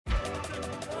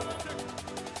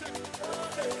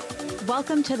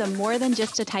Welcome to the More Than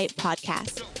Just a Type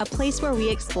podcast, a place where we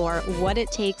explore what it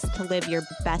takes to live your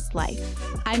best life.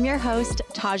 I'm your host,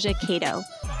 Taja Cato,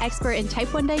 expert in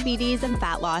type 1 diabetes and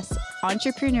fat loss,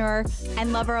 entrepreneur,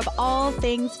 and lover of all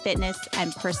things fitness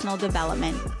and personal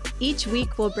development. Each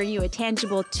week, we'll bring you a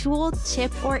tangible tool,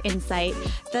 tip, or insight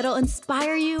that'll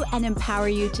inspire you and empower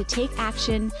you to take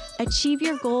action, achieve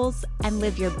your goals, and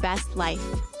live your best life.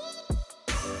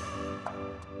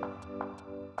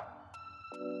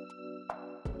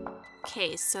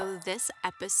 Okay, so this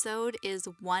episode is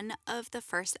one of the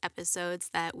first episodes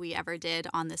that we ever did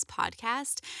on this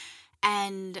podcast.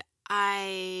 And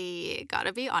I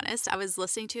gotta be honest, I was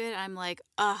listening to it and I'm like,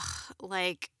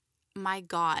 my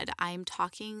God, I'm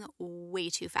talking way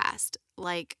too fast.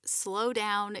 Like, slow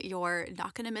down. You're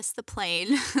not going to miss the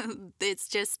plane. It's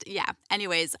just, yeah.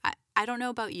 Anyways, I don't know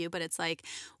about you, but it's like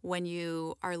when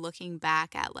you are looking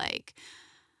back at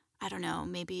I don't know,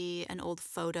 maybe an old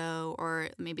photo or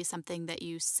maybe something that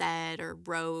you said or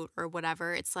wrote or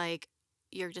whatever. It's like,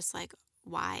 you're just like,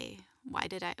 why? Why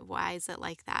is it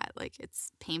like that? Like,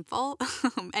 it's painful.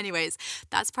 Anyways,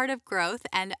 that's part of growth.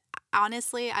 And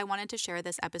honestly, I wanted to share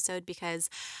this episode because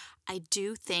I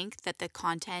do think that the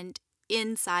content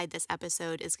inside this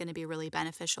episode is going to be really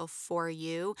beneficial for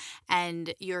you,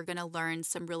 and you're going to learn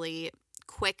some really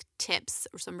quick tips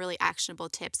or some really actionable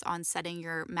tips on setting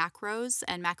your macros.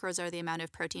 And macros are the amount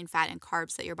of protein, fat, and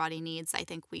carbs that your body needs. I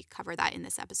think we cover that in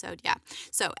this episode. Yeah.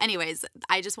 So anyways,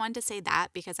 I just wanted to say that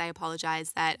because I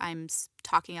apologize that I'm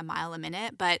talking a mile a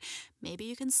minute, but maybe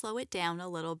you can slow it down a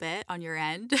little bit on your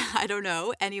end. I don't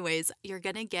know. Anyways, you're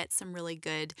going to get some really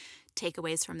good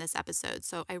takeaways from this episode.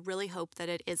 So I really hope that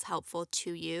it is helpful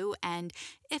to you. And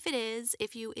if it is,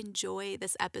 if you enjoy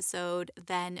this episode,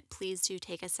 then please do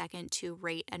take a second to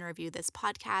rate and review this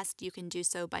podcast. You can do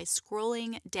so by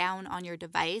scrolling down on your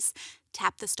device,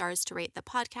 tap the stars to rate the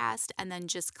podcast, and then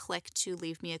just click to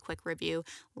leave me a quick review.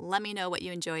 Let me know what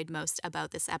you enjoyed most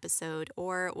about this episode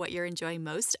or what you're enjoying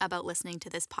most about listening to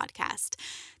this podcast.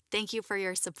 Thank you for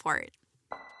your support.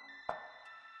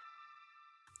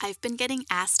 I've been getting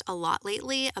asked a lot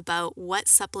lately about what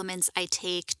supplements I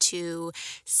take to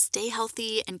stay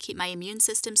healthy and keep my immune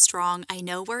system strong. I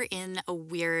know we're in a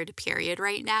weird period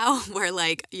right now where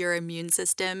your immune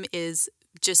system is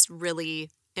just really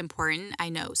important. I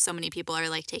know so many people are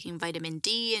taking vitamin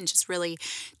D and just really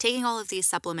taking all of these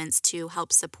supplements to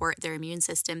help support their immune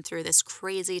system through this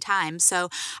crazy time. So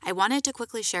I wanted to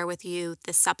quickly share with you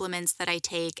the supplements that I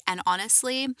take. And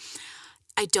honestly,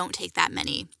 I don't take that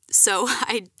many. So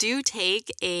I do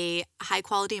take a high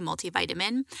quality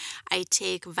multivitamin. I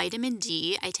take vitamin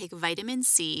D. I take vitamin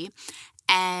C.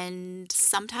 And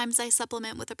sometimes I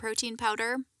supplement with a protein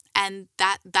powder. And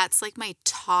that's my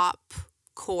top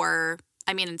core.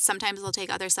 I mean, sometimes I'll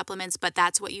take other supplements, but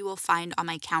that's what you will find on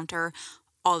my counter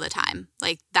all the time.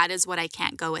 That is what I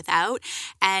can't go without.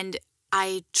 And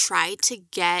I try to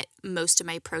get most of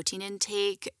my protein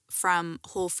intake from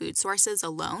whole food sources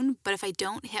alone, but if I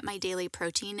don't hit my daily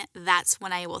protein, that's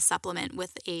when I will supplement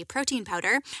with a protein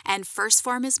powder. And First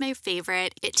Form is my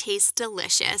favorite. It tastes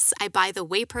delicious. I buy the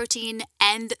whey protein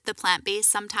and the plant-based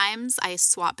sometimes. I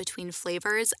swap between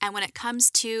flavors. And when it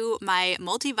comes to my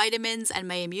multivitamins and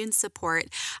my immune support,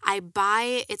 I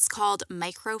buy, it's called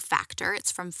Microfactor.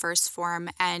 It's from First Form,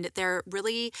 and they're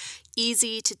really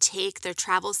easy to take. They're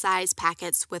travel size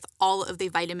packets with all of the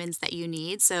vitamins that you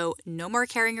need. So no more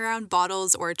carrying around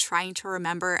bottles or trying to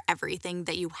remember everything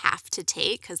that you have to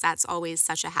take, because that's always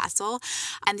such a hassle.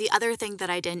 And the other thing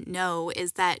that I didn't know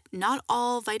is that not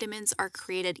all vitamins are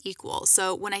created equal.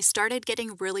 So when I started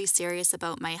getting really serious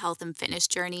about my health and fitness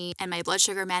journey and my blood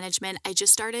sugar management, I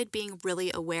just started being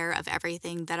really aware of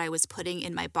everything that I was putting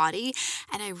in my body.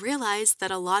 And I realized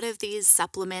that a lot of these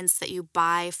supplements that you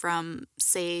buy from,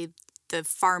 say, the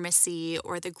pharmacy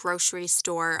or the grocery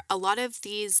store, a lot of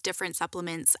these different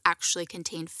supplements actually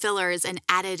contain fillers and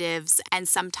additives and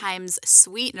sometimes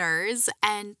sweeteners.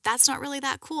 And that's not really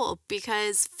that cool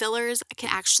because fillers can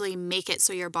actually make it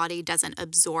so your body doesn't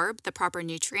absorb the proper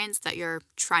nutrients that you're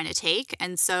trying to take.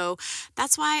 And so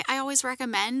that's why I always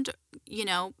recommend,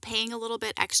 paying a little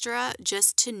bit extra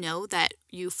just to know that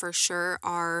you for sure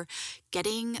are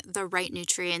getting the right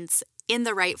nutrients in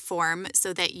the right form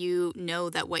so that you know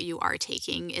that what you are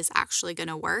taking is actually going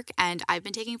to work. And I've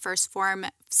been taking First Form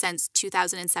since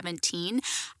 2017.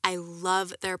 I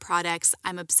love their products.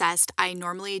 I'm obsessed. I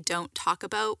normally don't talk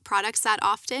about products that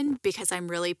often because I'm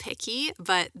really picky,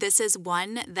 but this is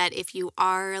one that if you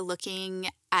are looking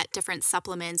at different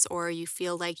supplements or you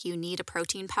feel like you need a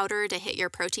protein powder to hit your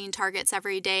protein targets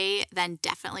every day, then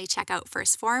definitely check out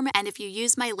First Form. And if you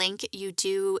use my link, you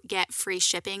do get free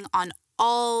shipping on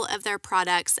all of their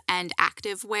products and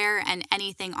activewear and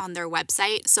anything on their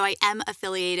website. So I am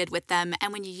affiliated with them.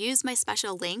 And when you use my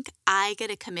special link, I get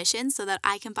a commission so that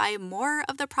I can buy more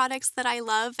of the products that I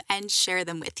love and share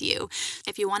them with you.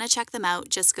 If you want to check them out,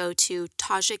 just go to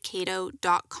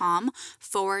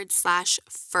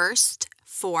tajakato.com/first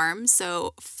form.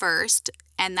 So first,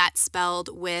 and that's spelled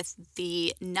with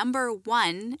the number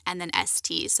 1 and then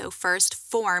ST. So first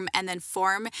form, and then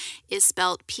form is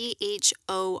spelled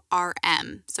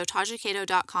PHORM. So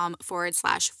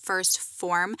tajakato.com/first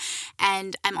form.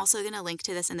 And I'm also going to link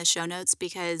to this in the show notes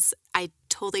because I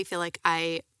totally feel like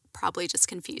I probably just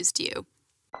confused you.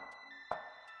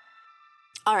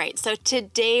 All right, so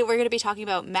today we're going to be talking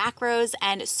about macros,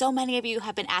 and so many of you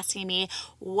have been asking me,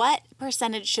 what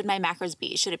percentage should my macros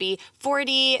be? Should it be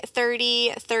 40,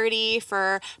 30, 30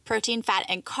 for protein, fat,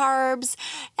 and carbs?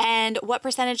 And what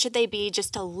percentage should they be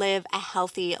just to live a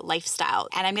healthy lifestyle?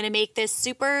 And I'm going to make this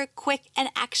super quick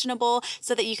and actionable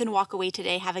so that you can walk away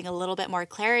today having a little bit more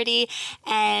clarity.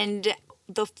 And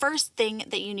the first thing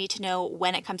that you need to know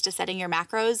when it comes to setting your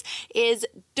macros is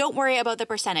don't worry about the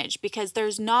percentage, because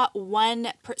there's not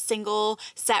one single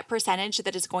set percentage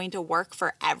that is going to work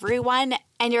for everyone.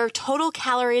 And your total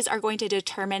calories are going to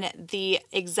determine the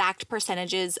exact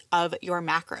percentages of your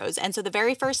macros. And so the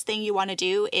very first thing you want to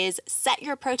do is set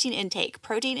your protein intake.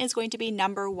 Protein is going to be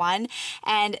number 1.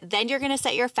 And then you're going to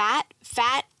set your fat.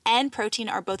 Fat and protein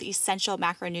are both essential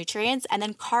macronutrients, and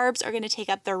then carbs are going to take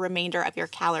up the remainder of your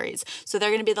calories. So they're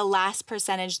going to be the last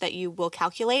percentage that you will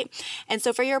calculate. And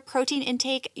so for your protein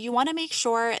intake, you want to make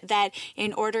sure that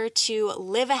in order to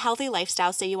live a healthy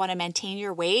lifestyle, say you want to maintain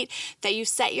your weight, that you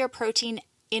set your protein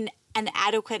in an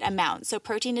adequate amount. So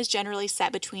protein is generally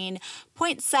set between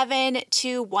 0.7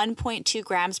 to 1.2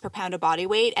 grams per pound of body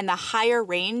weight, and the higher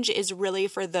range is really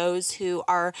for those who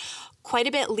are quite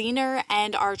a bit leaner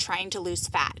and are trying to lose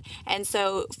fat. And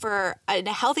so for a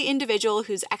healthy individual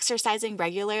who's exercising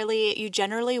regularly, you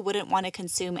generally wouldn't want to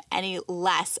consume any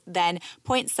less than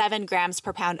 0.7 grams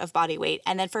per pound of body weight.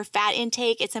 And then for fat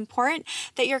intake, it's important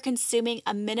that you're consuming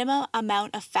a minimum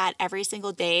amount of fat every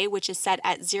single day, which is set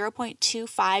at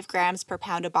 0.25 grams per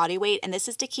pound of body weight. And this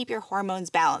is to keep your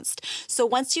hormones balanced. So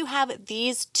once you have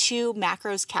these two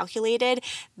macros calculated,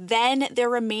 then the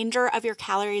remainder of your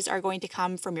calories are going to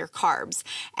come from your carbs.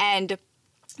 And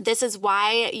this is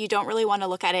why you don't really want to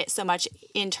look at it so much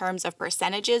in terms of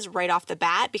percentages right off the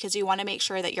bat, because you want to make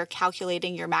sure that you're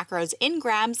calculating your macros in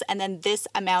grams, and then this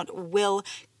amount will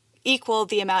equal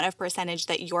the amount of percentage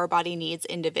that your body needs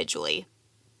individually.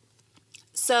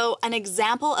 So an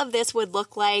example of this would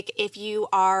look like if you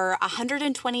are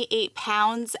 128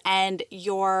 pounds and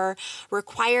your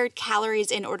required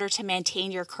calories in order to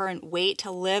maintain your current weight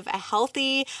to live a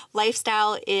healthy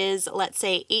lifestyle is, let's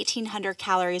say, 1,800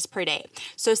 calories per day.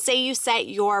 So say you set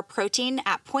your protein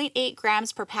at 0.8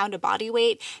 grams per pound of body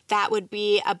weight, that would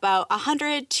be about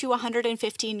 100 to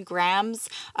 115 grams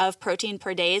of protein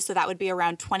per day. So that would be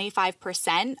around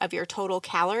 25% of your total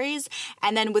calories.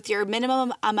 And then with your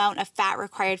minimum amount of fat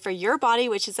required for your body,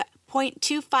 which is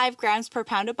 0.25 grams per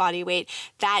pound of body weight,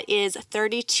 that is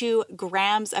 32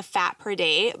 grams of fat per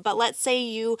day. But let's say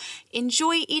you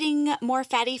enjoy eating more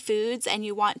fatty foods and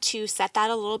you want to set that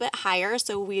a little bit higher.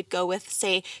 So we'd go with,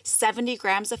 say, 70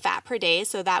 grams of fat per day.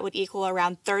 So that would equal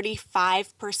around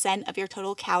 35% of your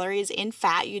total calories in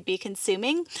fat you'd be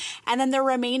consuming. And then the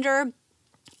remainder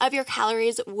of your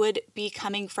calories would be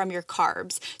coming from your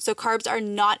carbs. So carbs are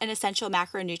not an essential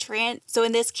macronutrient. So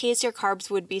in this case, your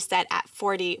carbs would be set at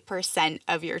 40%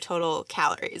 of your total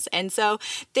calories. And so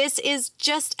this is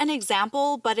just an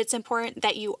example, but it's important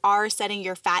that you are setting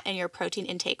your fat and your protein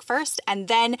intake first, and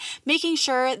then making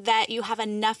sure that you have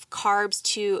enough carbs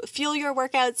to fuel your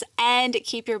workouts and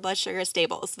keep your blood sugar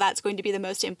stable. So that's going to be the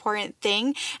most important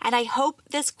thing. And I hope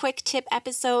this quick tip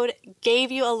episode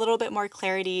gave you a little bit more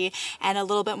clarity and a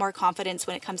little bit more confidence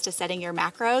when it comes to setting your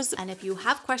macros. And if you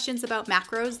have questions about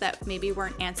macros that maybe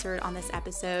weren't answered on this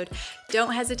episode,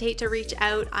 don't hesitate to reach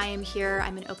out. I am here.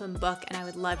 I'm an open book and I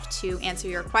would love to answer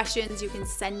your questions. You can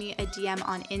send me a DM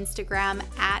on Instagram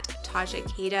at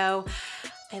tajakato.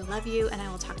 I love you and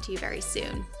I will talk to you very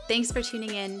soon. Thanks for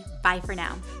tuning in. Bye for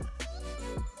now.